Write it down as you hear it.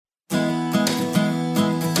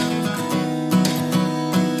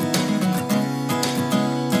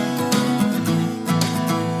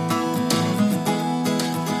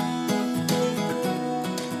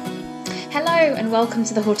and welcome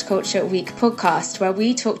to the Horticulture Week podcast, where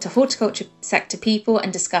we talk to horticulture sector people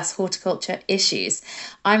and discuss horticulture issues.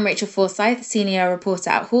 I'm Rachel Forsyth, senior reporter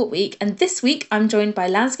at Hort Week, and this week I'm joined by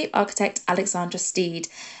landscape architect Alexandra Steed.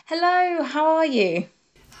 Hello, how are you?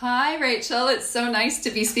 Hi Rachel, it's so nice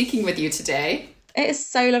to be speaking with you today. It is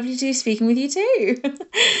so lovely to be speaking with you too.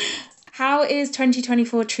 How is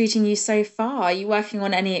 2024 treating you so far? Are you working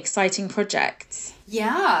on any exciting projects?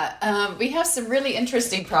 Yeah, we have some really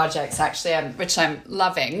interesting projects actually, which I'm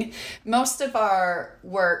loving. Most of our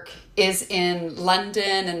work is in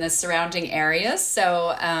London and the surrounding areas.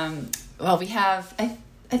 So, we have,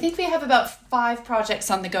 I think we have about 5 projects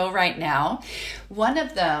on the go right now. One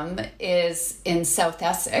of them is in South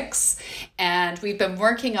Essex, and we've been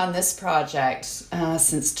working on this project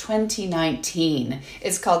since 2019.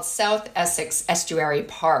 It's called South Essex Estuary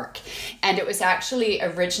Park, and it was actually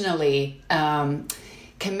originally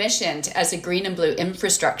commissioned as a green and blue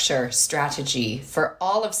infrastructure strategy for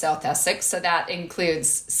all of South Essex. So that includes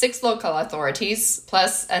 6 local authorities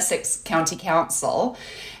plus Essex County Council,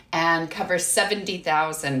 and covers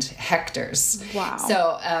 70,000 hectares. Wow.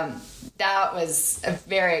 So that was a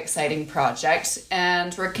very exciting project,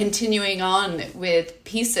 and we're continuing on with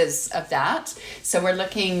pieces of that. So we're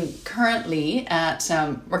looking currently at,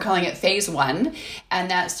 we're calling it phase 1,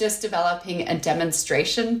 and that's just developing a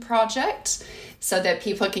demonstration project so that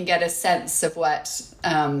people can get a sense of what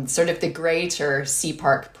sort of the greater Sea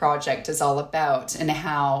Park project is all about, and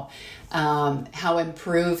how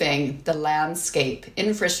improving the landscape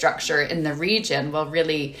infrastructure in the region will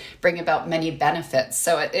really bring about many benefits.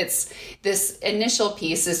 So it's this initial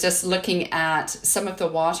piece is just looking at some of the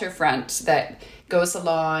waterfront that goes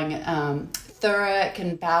along Thurrock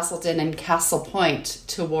and Basildon and Castle Point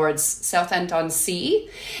towards Southend-on-Sea,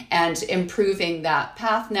 and improving that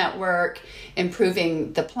path network,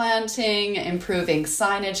 improving the planting, improving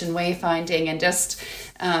signage and wayfinding, and just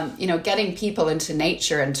getting people into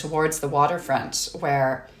nature and towards the waterfront,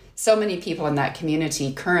 where so many people in that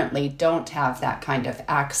community currently don't have that kind of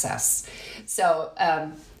access. So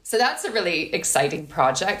that's a really exciting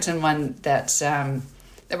project, and one that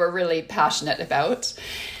we're really passionate about.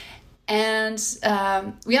 And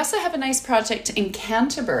we also have a nice project in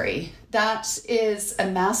Canterbury. That is a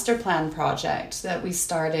master plan project that we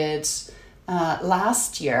started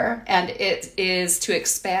last year, and it is to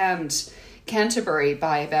expand Canterbury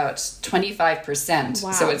by about 25%.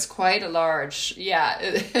 Wow. So it's quite a large,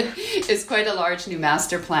 it's quite a large new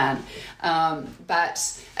master plan.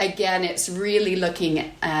 But again, it's really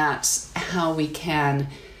looking at how we can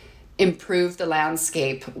improve the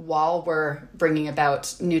landscape while we're bringing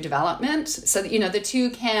about new development, so that, the two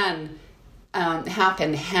can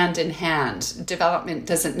happen hand in hand. Development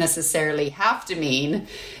doesn't necessarily have to mean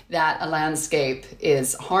that a landscape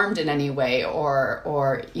is harmed in any way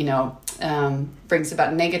or brings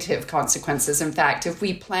about negative consequences. In fact, if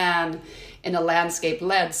we plan in a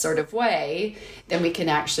landscape-led sort of way, then we can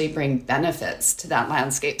actually bring benefits to that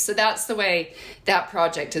landscape. So that's the way that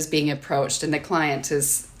project is being approached, and the client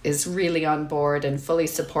is really on board and fully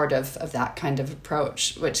supportive of that kind of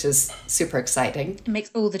approach, which is super exciting. It makes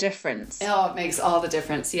all the difference. Oh, it makes all the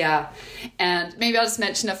difference, yeah. And maybe I'll just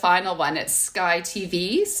mention a final one. It's Sky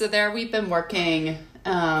TV. So there we've been working,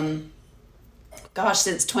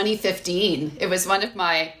 since 2015. It was one of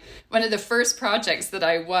the first projects that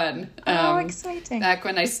I won. Exciting. Back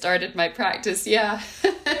when I started my practice, yeah.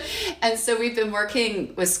 And so we've been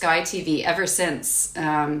working with Sky TV ever since.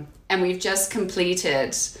 And we've just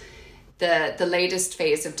completed the latest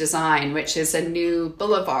phase of design, which is a new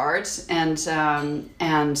boulevard and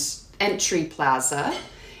entry plaza,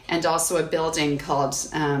 and also a building called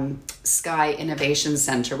Sky Innovation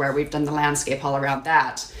Center, where we've done the landscape all around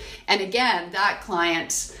that. And again, that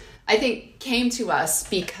client, I think, came to us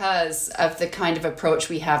because of the kind of approach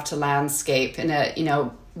we have to landscape.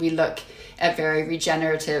 And we look at very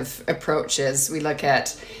regenerative approaches. We look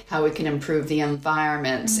at how we can improve the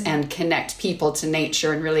environment and connect people to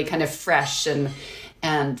nature in really kind of fresh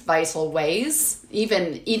and vital ways,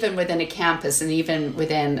 even within a campus and even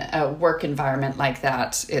within a work environment like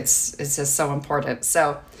that. It's just so important.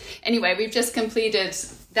 So anyway, we've just completed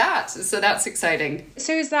that. So that's exciting.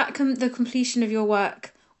 So is that the completion of your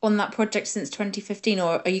work on that project since 2015,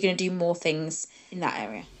 or are you going to do more things in that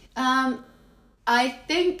area? I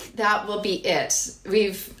think that will be it.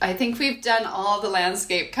 I think we've done all the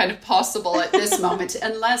landscape kind of possible at this moment,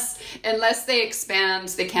 unless they expand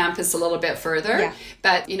the campus a little bit further. Yeah.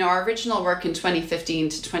 But, our original work in 2015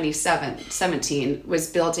 to 2017 was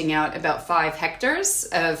building out about 5 hectares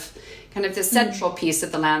of kind of the central piece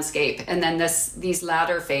of the landscape. And then these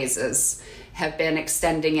latter phases have been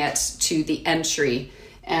extending it to the entry.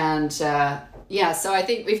 And, Yeah, so I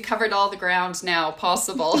think we've covered all the ground now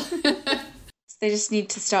possible. They just need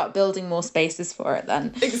to start building more spaces for it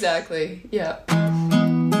then. Exactly, yeah.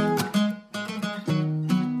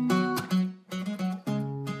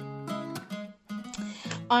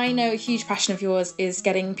 I know a huge passion of yours is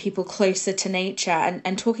getting people closer to nature,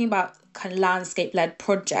 and talking about kind of landscape-led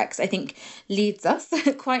projects, I think leads us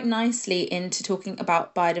quite nicely into talking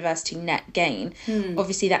about Biodiversity Net Gain.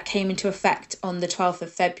 Obviously, that came into effect on the 12th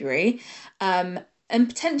of February, and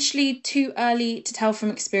potentially too early to tell from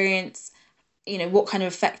experience, what kind of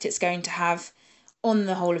effect it's going to have on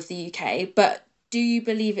the whole of the UK. But do you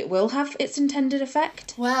believe it will have its intended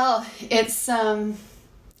effect? Well, it's a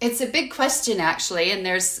big question, actually, and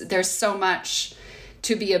there's so much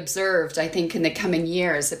to be observed, I think, in the coming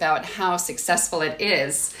years about how successful it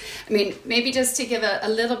is. I mean, maybe just to give a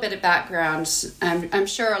little bit of background, I'm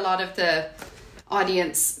sure a lot of the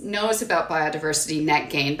audience knows about Biodiversity Net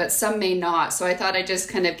Gain, but some may not. So I thought I'd just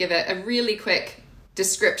kind of give a really quick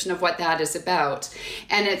description of what that is about.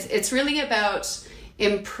 And it's really about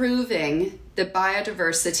improving the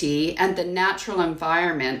biodiversity and the natural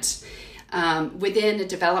environment within a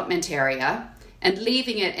development area and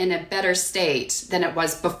leaving it in a better state than it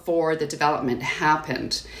was before the development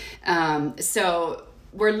happened. So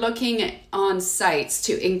we're looking on sites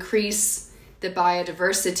to increase the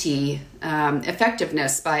biodiversity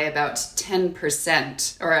effectiveness by about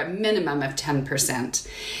 10%, or a minimum of 10%.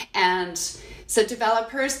 And so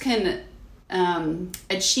developers can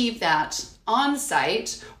achieve that on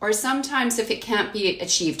site, or sometimes if it can't be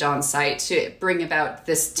achieved on site, to bring about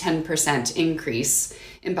this 10% increase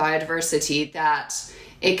in biodiversity, that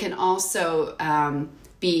it can also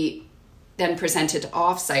be then presented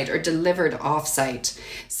off-site or delivered off-site.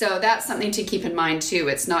 So that's something to keep in mind too.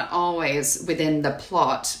 It's not always within the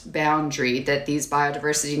plot boundary that these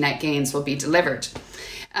biodiversity net gains will be delivered.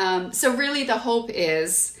 So really the hope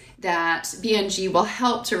is that BNG will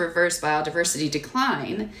help to reverse biodiversity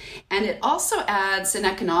decline, and it also adds an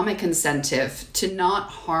economic incentive to not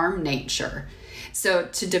harm nature. So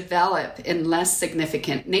to develop in less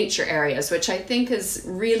significant nature areas, which I think is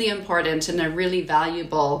really important and a really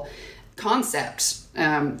valuable concept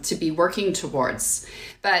to be working towards.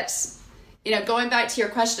 But, going back to your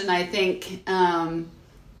question, I think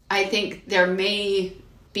there may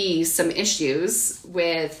be some issues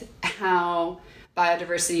with how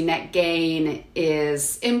Biodiversity Net Gain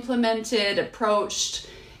is implemented, approached,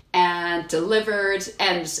 and delivered,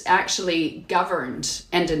 and actually governed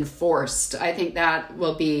and enforced. I think that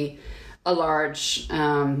will be a large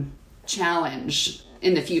challenge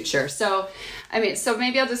in the future. So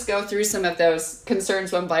maybe I'll just go through some of those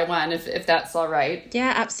concerns one by one, if that's all right.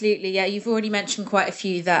 Yeah, absolutely. Yeah, you've already mentioned quite a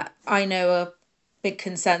few that I know are big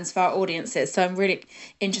concerns for our audiences. So I'm really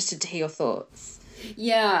interested to hear your thoughts.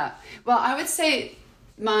 Yeah, well, I would say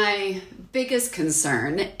my biggest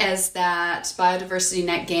concern is that Biodiversity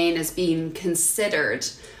Net Gain is being considered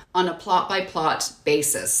on a plot-by-plot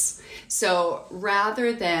basis. So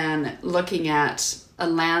rather than looking at a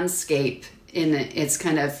landscape in its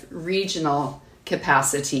kind of regional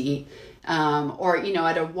capacity, or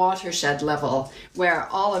at a watershed level where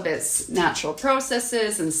all of its natural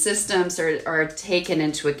processes and systems are taken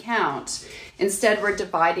into account, instead we're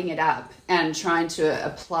dividing it up and trying to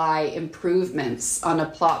apply improvements on a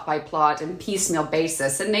plot by plot and piecemeal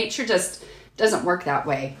basis. And nature just doesn't work that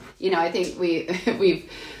way. I think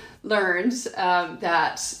we've learned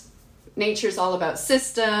that nature's all about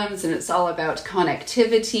systems, and it's all about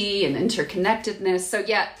connectivity and interconnectedness. So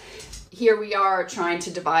yet here we are trying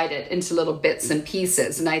to divide it into little bits and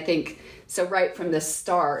pieces. And I think so right from the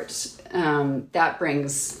start, that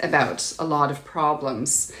brings about a lot of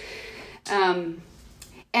problems. I'd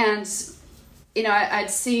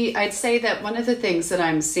say that one of the things that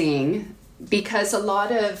I'm seeing, because a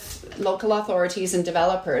lot of local authorities and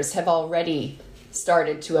developers have already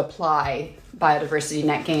started to apply Biodiversity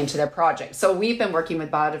Net Gain to their projects. So we've been working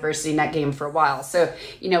with Biodiversity Net Gain for a while. So,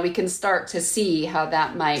 we can start to see how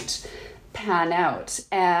that might pan out.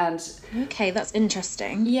 And okay, that's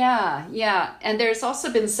interesting. Yeah. And there's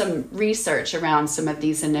also been some research around some of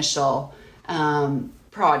these initial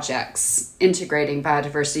projects integrating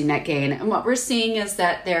Biodiversity Net Gain. And what we're seeing is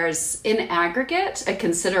that there's, in aggregate, a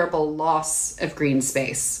considerable loss of green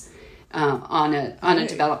space on a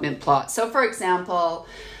development plot. So, for example,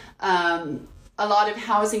 a lot of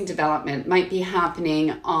housing development might be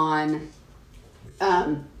happening on,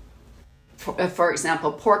 for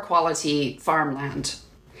example, poor quality farmland.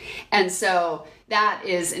 And so that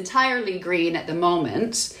is entirely green at the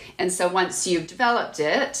moment. And so once you've developed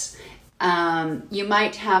it, you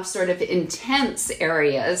might have sort of intense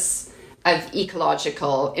areas of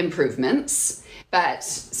ecological improvements, but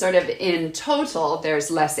sort of in total,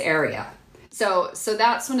 there's less area. So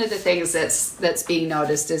that's one of the things that's being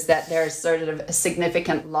noticed, is that there's sort of a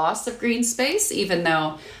significant loss of green space, even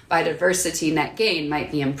though biodiversity net gain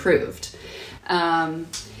might be improved.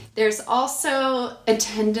 There's also a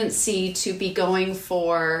tendency to be going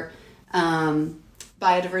for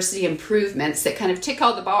biodiversity improvements that kind of tick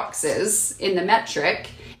all the boxes in the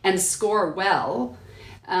metric and score well,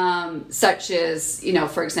 such as,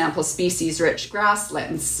 for example, species-rich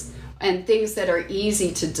grasslands and things that are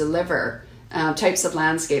easy to deliver, types of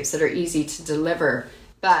landscapes that are easy to deliver,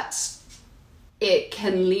 but it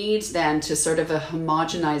can lead then to sort of a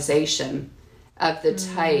homogenization of the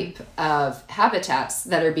type of habitats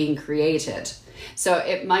that are being created. So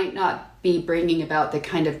it might not be bringing about the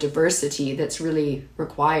kind of diversity that's really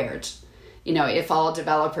required. If all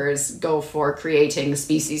developers go for creating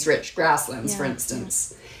species-rich grasslands, for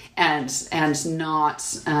instance, and not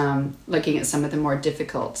looking at some of the more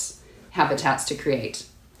difficult habitats to create.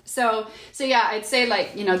 So yeah, I'd say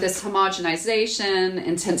this homogenization,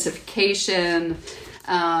 intensification,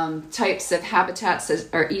 types of habitats that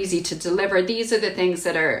are easy to deliver. These are the things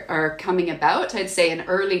that are coming about, I'd say, in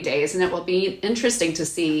early days. And it will be interesting to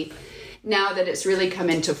see now that it's really come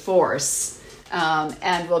into force,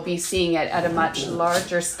 and we'll be seeing it at a much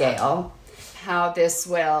larger scale, how this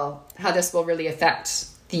will really affect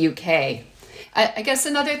the UK. I guess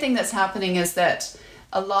another thing that's happening is that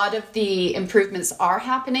a lot of the improvements are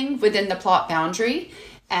happening within the plot boundary,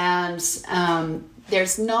 and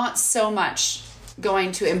there's not so much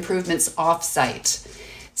going to improvements off-site.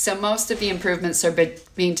 So most of the improvements are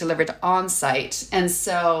being delivered on-site, and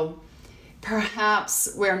so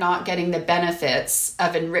perhaps we're not getting the benefits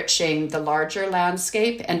of enriching the larger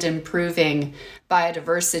landscape and improving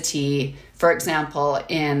biodiversity, for example,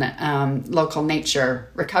 in local nature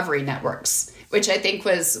recovery networks, which I think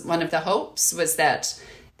was one of the hopes, was that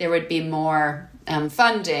there would be more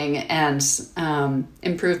funding and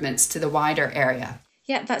improvements to the wider area.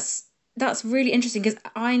 Yeah, that's really interesting, because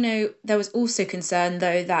I know there was also concern,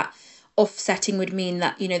 though, that offsetting would mean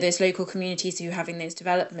that, those local communities who are having those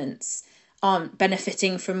developments aren't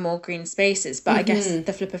benefiting from more green spaces. But I guess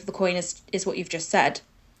the flip of the coin is what you've just said.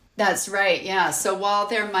 That's right, yeah. So while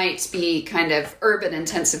there might be kind of urban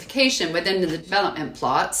intensification within the development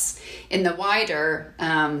plots, in the wider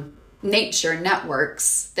nature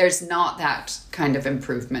networks, there's not that kind of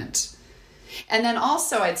improvement. And then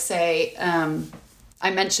also I'd say, I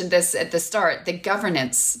mentioned this at the start, the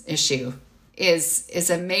governance issue is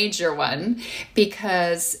a major one,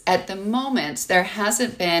 because at the moment there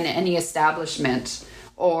hasn't been any establishment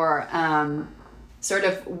or sort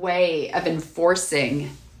of way of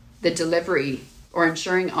enforcing the delivery or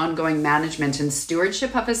ensuring ongoing management and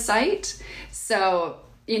stewardship of a site. So,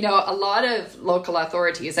 a lot of local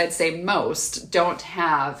authorities, I'd say most, don't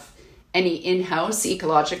have any in-house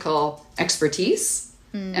ecological expertise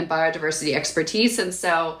and biodiversity expertise. And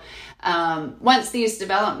so once these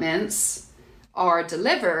developments are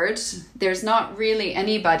delivered, there's not really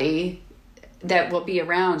anybody that will be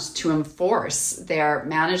around to enforce their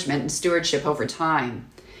management and stewardship over time.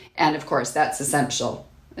 And of course, that's essential.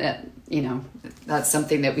 That's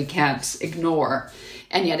something that we can't ignore.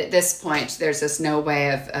 And yet at this point, there's just no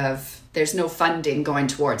way there's no funding going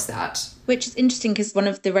towards that. Which is interesting, because one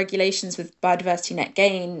of the regulations with Biodiversity Net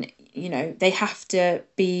Gain, they have to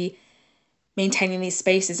be maintaining these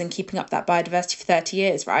spaces and keeping up that biodiversity for 30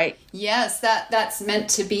 years, right? Yes, that's meant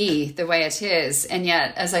to be the way it is. And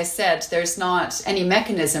yet, as I said, there's not any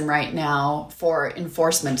mechanism right now for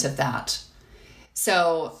enforcement of that.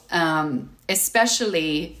 So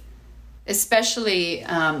especially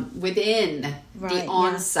within the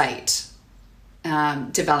on-site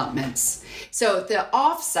developments. So the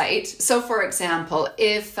off-site, so for example,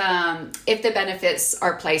 if the benefits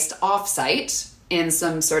are placed off-site in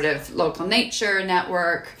some sort of local nature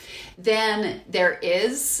network, then there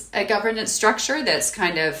is a governance structure that's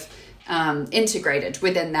kind of integrated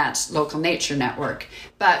within that local nature network.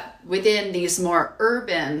 But within these more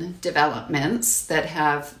urban developments that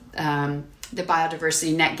have the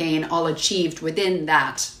biodiversity net gain all achieved within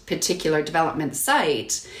that particular development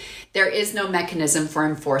site, there is no mechanism for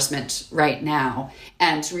enforcement right now.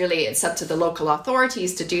 And really, it's up to the local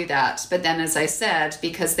authorities to do that. But then, as I said,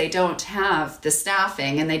 because they don't have the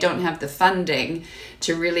staffing and they don't have the funding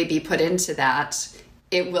to really be put into that,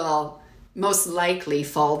 it will most likely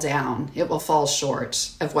fall down. It will fall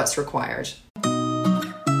short of what's required.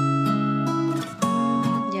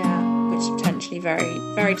 Yeah, which is potentially very,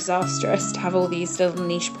 very disastrous to have all these little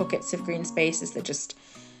niche pockets of green spaces that just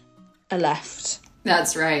are left.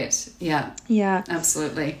 That's right. Yeah. Yeah.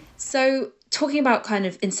 Absolutely. So talking about kind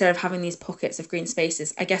of, instead of having these pockets of green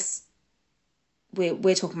spaces, I guess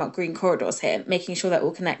we're talking about green corridors here, making sure they're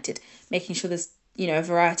all connected, making sure there's, you know, a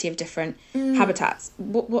variety of different habitats.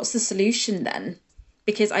 What's the solution then?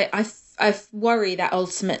 Because I worry that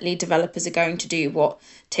ultimately developers are going to do what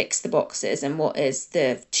ticks the boxes and what is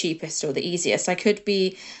the cheapest or the easiest. I could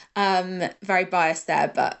be very biased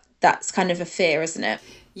there, but that's kind of a fear, isn't it?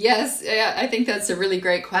 Yes, yeah, I think that's a really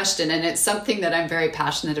great question, and it's something that I'm very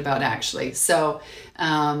passionate about, actually. So,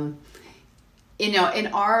 you know, in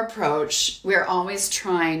our approach, we're always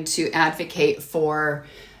trying to advocate for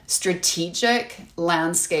strategic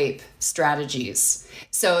landscape strategies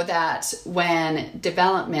so that when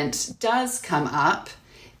development does come up,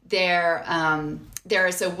 there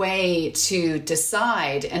is a way to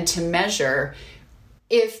decide and to measure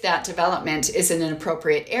if that development is in an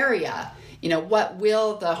appropriate area. You know, what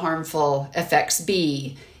will the harmful effects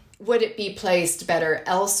be? Would it be placed better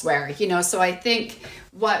elsewhere? You know, so I think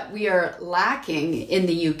what we are lacking in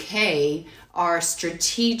the UK are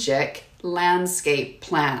strategic landscape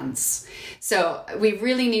plans. So we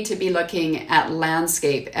really need to be looking at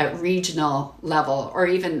landscape at regional level or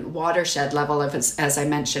even watershed level, as I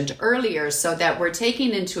mentioned earlier, so that we're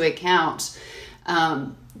taking into account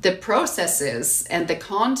the processes and the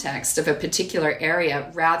context of a particular area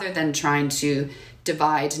rather than trying to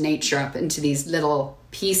divide nature up into these little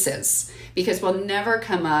pieces, because we'll never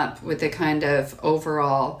come up with the kind of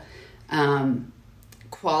overall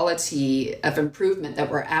quality of improvement that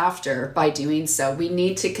we're after by doing so. We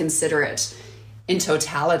need to consider it in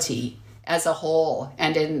totality as a whole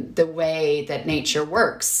and in the way that nature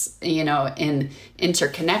works, you know, in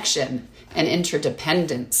interconnection and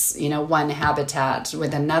interdependence, you know, one habitat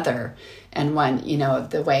with another, and one, you know,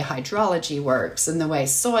 the way hydrology works and the way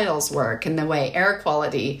soils work and the way air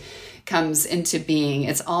quality comes into being.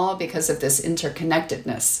 It's all because of this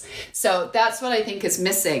interconnectedness. So that's what I think is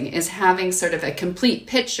missing, is having sort of a complete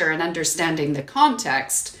picture and understanding the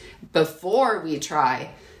context before we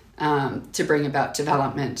try to bring about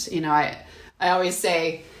development. You know, I always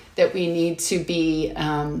say that we need to be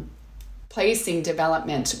placing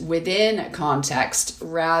development within a context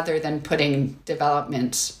rather than putting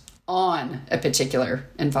development on a particular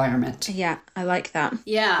environment. Yeah, I like that.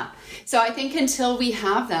 Yeah. So I think until we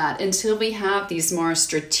have that, until we have these more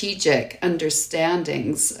strategic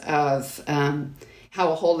understandings of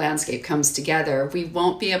how a whole landscape comes together, we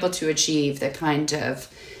won't be able to achieve the kind of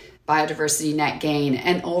biodiversity net gain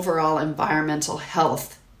and overall environmental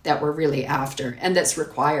health that we're really after and that's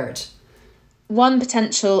required. One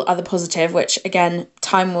potential other positive, which again,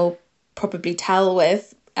 time will probably tell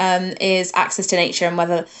with, is access to nature and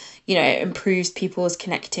whether, you know, it improves people's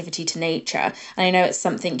connectivity to nature. And I know it's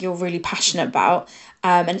something you're really passionate about.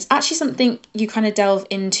 And it's actually something you kind of delve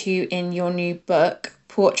into in your new book,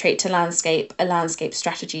 Portrait to Landscape, a Landscape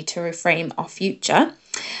Strategy to Reframe Our Future.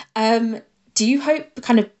 Do you hope the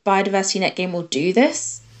kind of Biodiversity Net Gain will do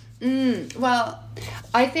this? Well,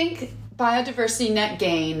 I think Biodiversity Net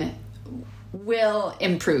Gain will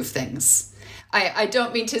improve things. I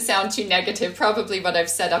don't mean to sound too negative. Probably what I've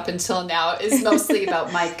said up until now is mostly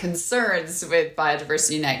about my concerns with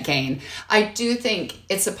Biodiversity Net Gain. I do think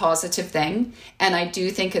it's a positive thing, and I do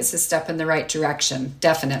think it's a step in the right direction,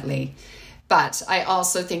 definitely. But I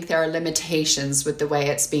also think there are limitations with the way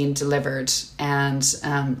it's being delivered and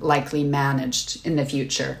likely managed in the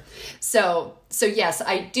future. So yes,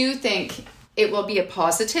 I do think it will be a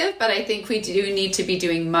positive, but I think we do need to be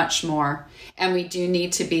doing much more. And we do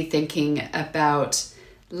need to be thinking about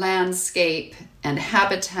landscape and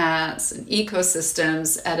habitats and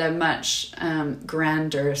ecosystems at a much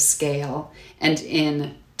grander scale and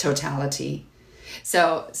in totality.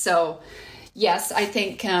 So yes, I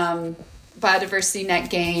think Biodiversity Net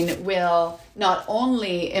Gain will not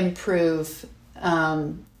only improve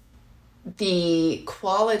the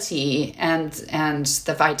quality and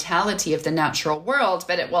the vitality of the natural world,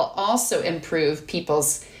 but it will also improve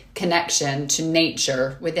people's connection to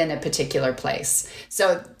nature within a particular place.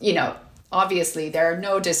 So, you know, obviously there are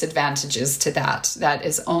no disadvantages to that. That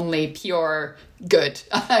is only pure good,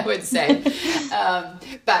 I would say.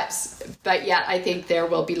 But yeah, I think there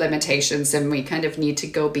will be limitations, and we kind of need to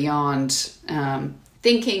go beyond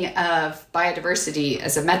thinking of biodiversity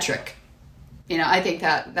as a metric. You know, I think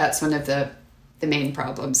that's one of the main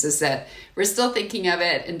problems, is that we're still thinking of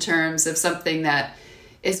it in terms of something that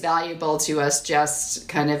is valuable to us just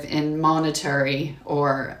kind of in monetary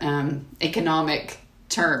or economic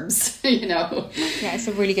terms, you know. Yeah, it's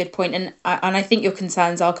a really good point. And I think your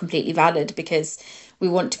concerns are completely valid, because we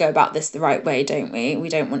want to go about this the right way, don't we? We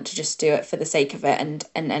don't want to just do it for the sake of it and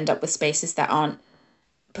end up with spaces that aren't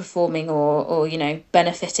performing or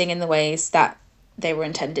benefiting in the ways that they were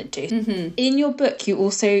intended to. Mm-hmm. In your book, you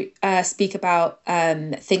also speak about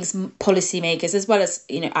things policymakers as well as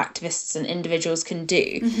activists and individuals can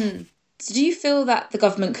do. Mm-hmm. So do you feel that the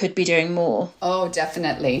government could be doing more? Oh,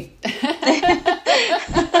 definitely.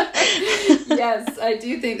 Yes, I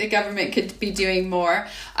do think the government could be doing more.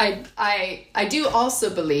 I do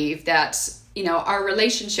also believe that our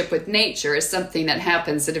relationship with nature is something that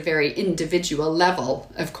happens at a very individual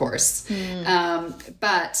level, of course.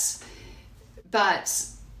 But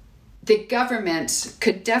the government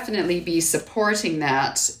could definitely be supporting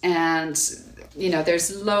that. And,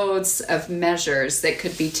 there's loads of measures that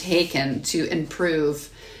could be taken to improve,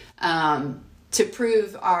 to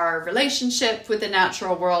prove our relationship with the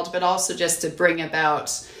natural world, but also just to bring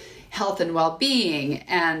about health and well-being,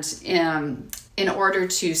 and in order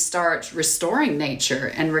to start restoring nature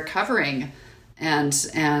and recovering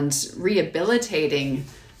and rehabilitating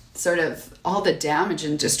sort of all the damage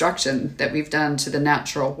and destruction that we've done to the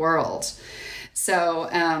natural world. So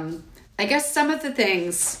I guess some of the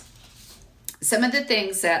things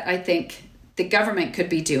that I think the government could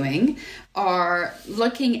be doing are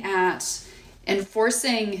looking at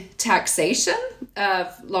enforcing taxation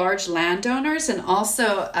of large landowners and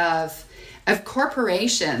also of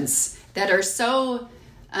corporations that are so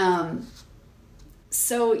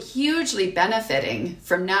hugely benefiting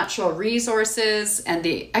from natural resources and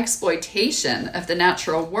the exploitation of the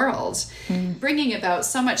natural world, bringing about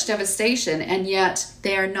so much devastation, and yet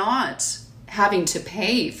they are not having to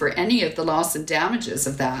pay for any of the loss and damages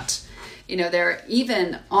of that. They're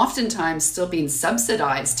even oftentimes still being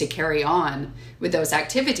subsidized to carry on with those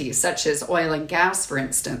activities, such as oil and gas, for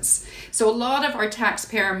instance. So a lot of our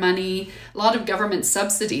taxpayer money, a lot of government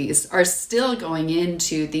subsidies are still going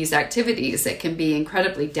into these activities that can be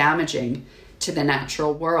incredibly damaging to the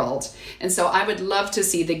natural world. And so I would love to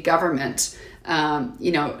see the government,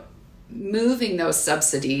 moving those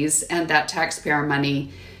subsidies and that taxpayer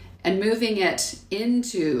money and moving it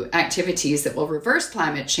into activities that will reverse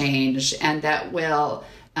climate change and that will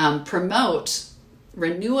promote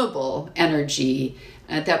renewable energy,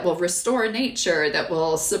 that will restore nature, that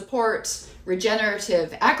will support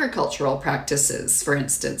regenerative agricultural practices, for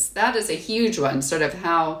instance. That is a huge one, sort of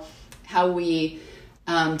how we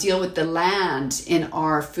deal with the land in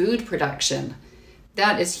our food production.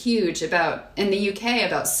 That is huge. In the UK,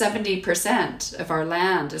 about 70% of our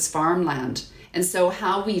land is farmland. And so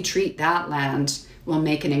how we treat that land will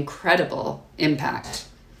make an incredible impact.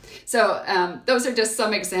 So those are just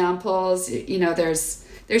some examples.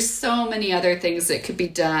 There's so many other things that could be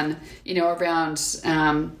done, around,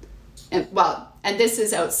 and this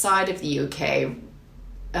is outside of the UK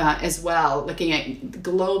as well, looking at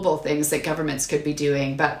global things that governments could be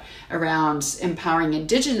doing, but around empowering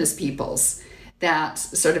Indigenous peoples that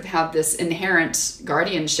sort of have this inherent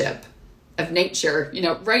guardianship of nature,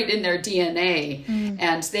 right in their DNA.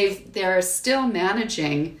 And they're still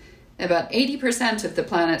managing about 80% of the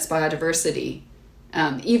planet's biodiversity,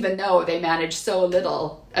 even though they manage so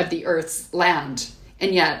little of the Earth's land.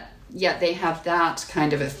 And yet they have that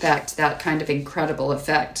kind of effect, that kind of incredible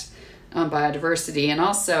effect on biodiversity. And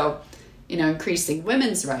also, increasing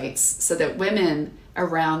women's rights so that women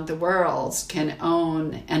around the world can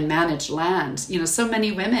own and manage land. So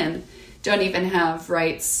many women don't even have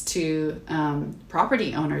rights to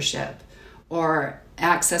property ownership or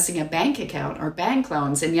accessing a bank account or bank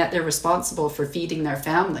loans, and yet they're responsible for feeding their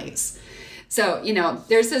families. So,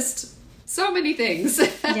 there's just so many things.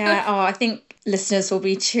 Yeah, I think listeners will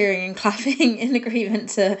be cheering and clapping in agreement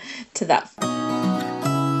to that.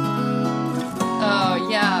 Oh,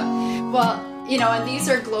 yeah. Well, and these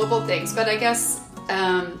are global things, but I guess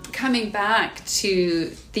coming back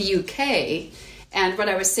to the UK, and what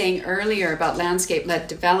I was saying earlier about landscape-led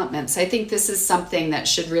developments, I think this is something that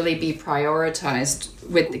should really be prioritized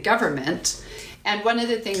with the government. And one of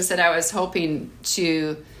the things that I was hoping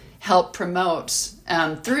to help promote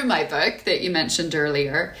through my book that you mentioned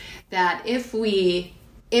earlier, that if we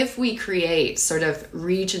create sort of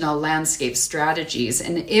regional landscape strategies,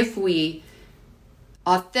 and if we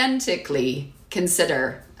authentically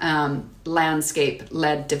consider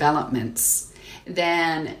landscape-led developments,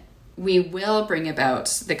 then we will bring about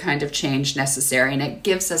the kind of change necessary, and it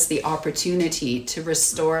gives us the opportunity to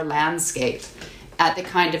restore landscape at the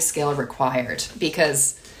kind of scale required,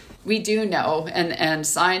 because we do know, and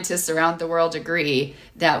scientists around the world agree,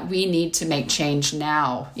 that we need to make change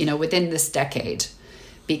now, within this decade,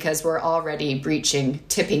 because we're already breaching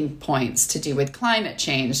tipping points to do with climate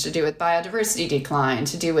change, to do with biodiversity decline,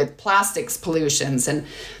 to do with plastics pollutions, and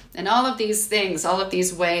all of these things, all of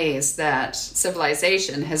these ways that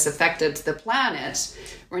civilization has affected the planet.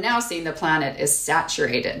 We're now seeing the planet is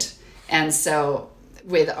saturated. And so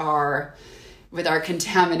with our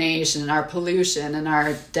contamination and our pollution and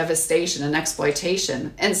our devastation and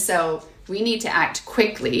exploitation. And so we need to act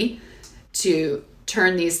quickly to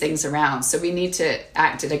turn these things around. So we need to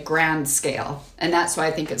act at a grand scale. And that's why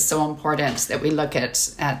I think it's so important that we look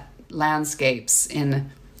at landscapes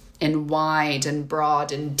in wide and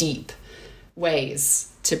broad and deep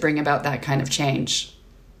ways to bring about that kind of change.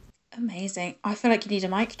 Amazing. I feel like you need a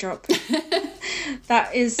mic drop.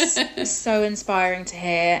 That is so inspiring to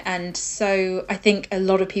hear. And so I think a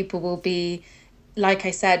lot of people will be, like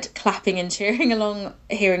I said, clapping and cheering along,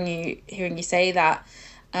 hearing you say that.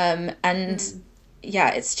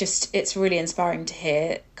 Yeah, it's really inspiring to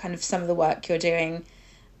hear kind of some of the work you're doing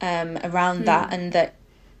around that, and that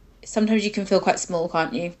sometimes you can feel quite small,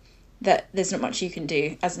 can't you? That there's not much you can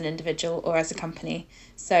do as an individual or as a company.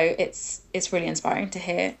 So it's really inspiring to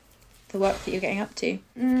hear the work that you're getting up to.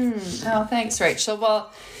 Oh, thanks, Rachel.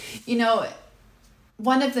 Well,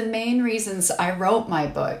 one of the main reasons I wrote my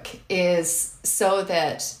book is so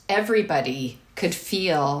that everybody could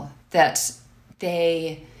feel that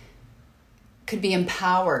they could be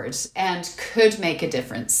empowered and could make a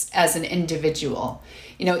difference as an individual.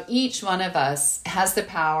 Each one of us has the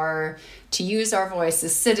power to use our voice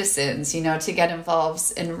as citizens, to get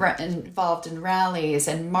involved in rallies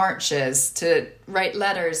and marches, to write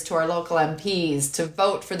letters to our local MPs, to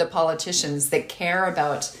vote for the politicians that care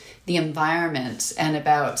about the environment and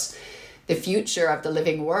about the future of the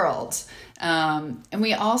living world. And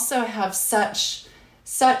we also have such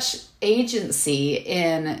agency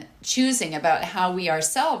in choosing about how we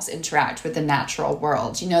ourselves interact with the natural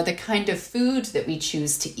world. The kind of food that we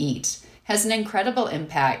choose to eat has an incredible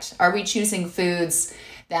impact. Are we choosing foods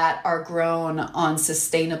that are grown on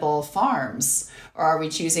sustainable farms? Or are we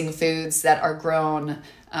choosing foods that are grown,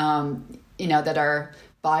 that are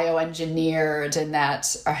bioengineered and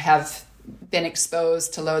that have been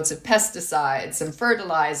exposed to loads of pesticides and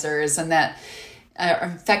fertilizers and that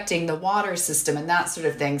are affecting the water system and that sort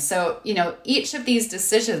of thing? So, each of these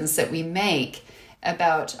decisions that we make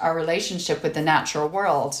about our relationship with the natural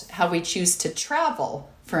world, how we choose to travel,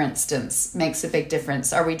 for instance, makes a big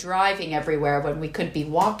difference. Are we driving everywhere when we could be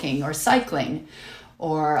walking or cycling?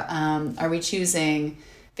 Or are we choosing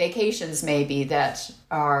vacations maybe that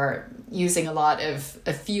are using a lot of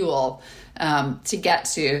fuel to get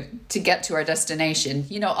to our destination?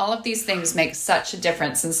 All of these things make such a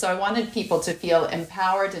difference. And so I wanted people to feel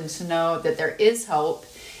empowered and to know that there is hope,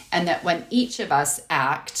 and that when each of us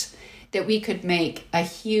act, that we could make a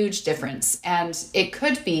huge difference. And it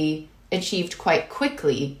could be achieved quite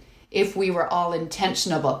quickly if we were all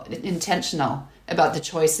intentional about the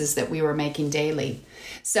choices that we were making daily.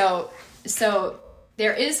 So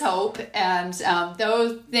there is hope, and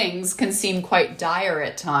though things can seem quite dire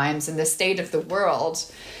at times and the state of the world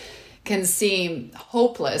can seem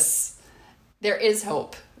hopeless, there is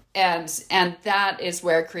hope. And that is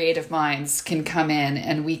where creative minds can come in,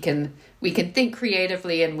 and we can think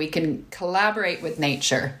creatively, and we can collaborate with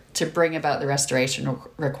nature to bring about the restoration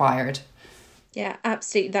required. Yeah,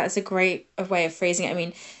 absolutely. That is a great way of phrasing it. I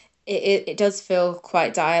mean, it does feel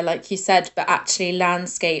quite dire, like you said, but actually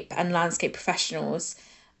landscape and landscape professionals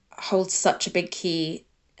hold such a big key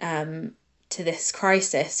to this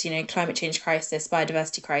crisis, climate change crisis,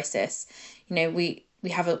 biodiversity crisis. We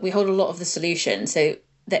hold a lot of the solution. So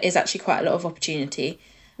there is actually quite a lot of opportunity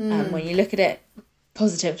when you look at it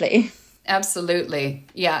positively. Absolutely.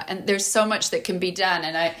 Yeah. And there's so much that can be done.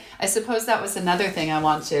 And I suppose that was another thing I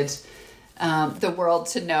wanted the world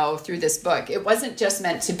to know through this book. It wasn't just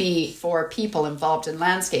meant to be for people involved in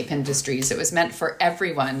landscape industries. It was meant for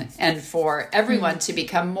everyone, and for everyone to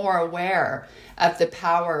become more aware of the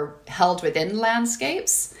power held within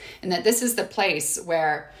landscapes, and that this is the place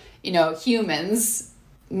where, humans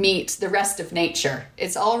meet the rest of nature.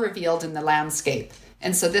 It's all revealed in the landscape.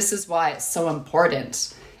 And so this is why it's so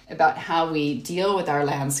important about how we deal with our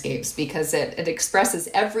landscapes, because it expresses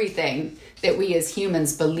everything that we as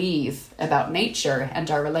humans believe about nature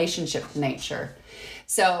and our relationship with nature.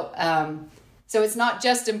 So it's not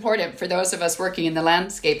just important for those of us working in the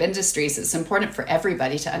landscape industries, it's important for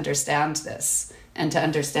everybody to understand this and to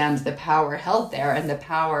understand the power held there and the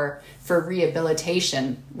power for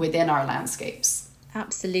rehabilitation within our landscapes.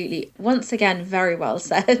 Absolutely. Once again, very well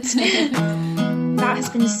said. That has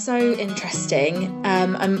been so interesting.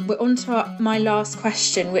 And we're on to my last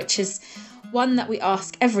question, which is one that we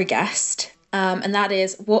ask every guest. And that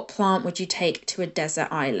is, what plant would you take to a desert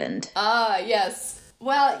island? Ah, yes.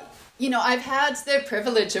 Well, I've had the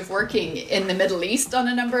privilege of working in the Middle East on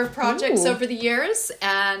a number of projects over the years.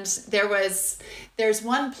 And there's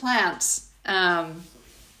one plant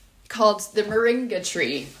called the moringa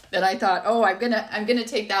tree that I thought, I'm gonna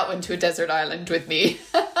take that one to a desert island with me.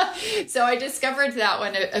 So I discovered that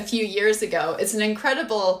one a few years ago. It's an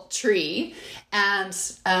incredible tree, and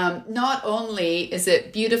not only is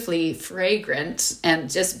it beautifully fragrant and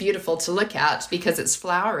just beautiful to look at because it's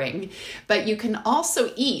flowering, but you can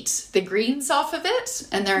also eat the greens off of it,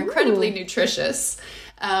 and they're incredibly nutritious.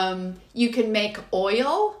 You can make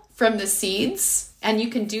oil from the seeds, and you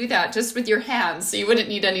can do that just with your hands. So you wouldn't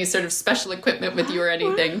need any sort of special equipment with you or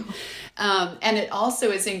anything. And it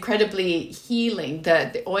also is incredibly healing.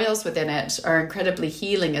 The oils within it are incredibly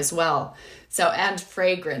healing as well. So, and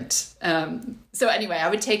fragrant. So anyway, I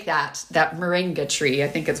would take that moringa tree. I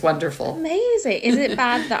think it's wonderful. Amazing. Is it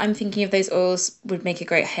bad that I'm thinking of those oils would make a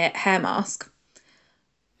great hair mask?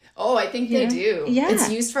 Oh, I think they do. Yeah.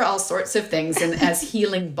 It's used for all sorts of things and as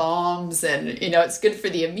healing balms, and, it's good for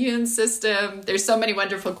the immune system. There's so many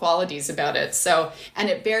wonderful qualities about it. So, and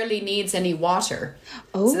it barely needs any water.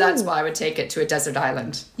 Oh. So that's why I would take it to a desert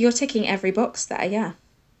island. You're ticking every box there, yeah.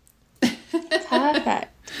 Perfect.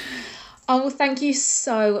 Oh, well, thank you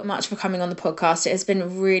so much for coming on the podcast. It has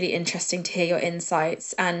been really interesting to hear your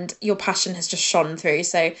insights, and your passion has just shone through.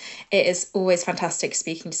 So it is always fantastic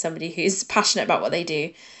speaking to somebody who's passionate about what they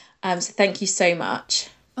do. So thank you so much.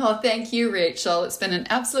 Oh, thank you, Rachel. It's been an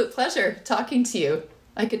absolute pleasure talking to you.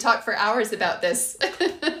 I could talk for hours about this.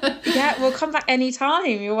 Yeah, we'll come back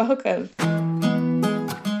anytime. You're welcome.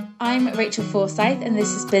 I'm Rachel Forsyth, and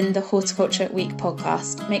this has been the Horticulture Week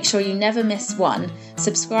podcast. Make sure you never miss one.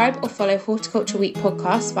 Subscribe or follow Horticulture Week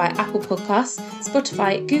podcast via Apple Podcasts,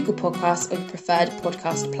 Spotify, Google Podcasts, or your preferred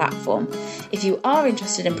podcast platform. If you are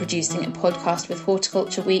interested in producing a podcast with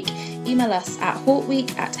Horticulture Week, email us at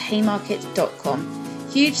hortweek@haymarket.com.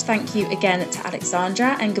 Huge thank you again to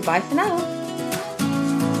Alexandra, and goodbye for now.